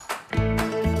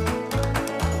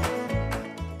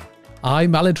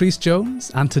I'm Alan Rhys-Jones,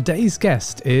 and today's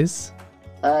guest is...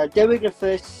 Dewi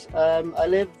Griffiths. I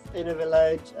live in a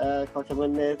village called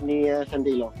Llanmynedd near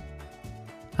Llandilo.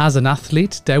 As an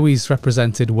athlete, Dewi's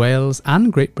represented Wales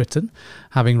and Great Britain,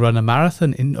 having run a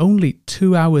marathon in only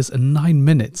 2 hours and 9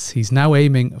 minutes. He's now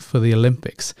aiming for the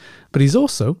Olympics, but he's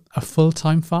also a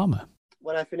full-time farmer.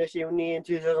 When I finished uni in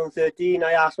 2013,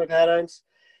 I asked my parents,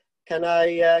 can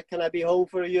I be home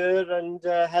for a year and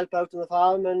help out on the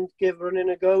farm and give running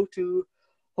a go to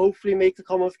hopefully make the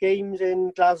Commonwealth Games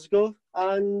in Glasgow.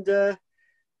 And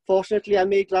fortunately I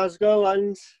made Glasgow,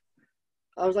 and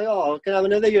I was like, oh, can I have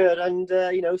another year? And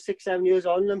 6-7 years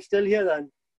on, I'm still here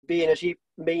then. Being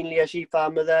mainly a sheep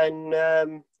farmer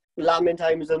then, lambing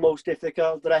time is the most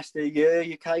difficult. The rest of the year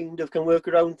you kind of can work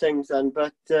around things then,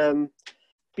 but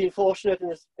been fortunate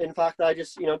in fact I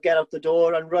just get out the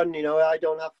door and run. I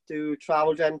don't have to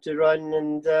travel then to run,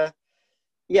 and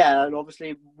and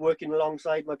obviously working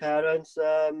alongside my parents,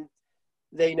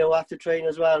 they know I have to train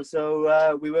as well,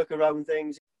 so we work around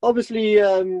things. Obviously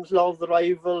a lot of the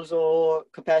rivals or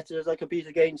competitors I compete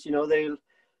against, they'll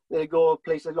go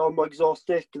places a lot more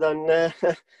exotic than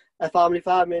a family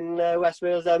farm in West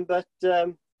Wales then, but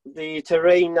the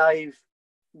terrain I've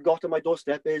got on my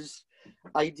doorstep is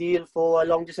ideal for a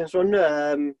long distance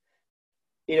runner.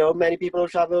 Many people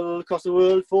travel across the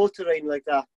world for terrain like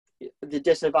that. The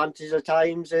disadvantage at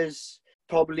times is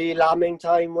probably lambing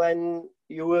time when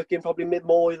you're working probably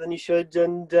more than you should,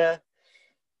 and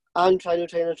trying to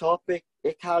train on top,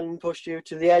 it can push you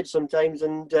to the edge sometimes,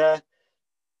 and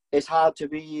it's hard to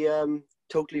be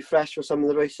totally fresh for some of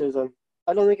the races.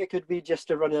 I don't think it could be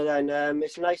just a runner then.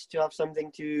 It's nice to have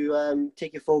something to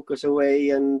take your focus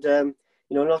away and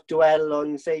not dwell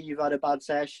on, say you've had a bad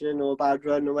session or a bad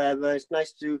run or whatever. It's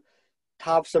nice to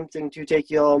have something to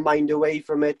take your mind away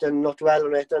from it and not dwell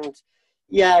on it. And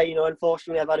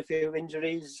unfortunately I've had a few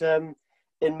injuries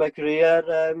in my career,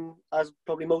 as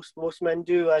probably most men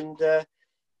do, and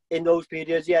in those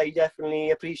periods, you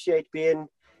definitely appreciate being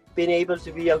able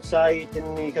to be outside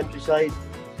in the countryside.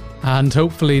 And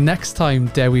hopefully next time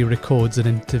Dewi records an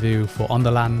interview for On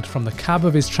The Land from the cab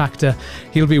of his tractor,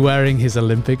 he'll be wearing his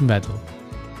Olympic medal.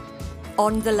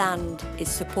 On The Land is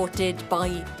supported by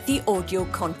the Audio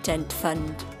Content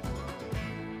Fund.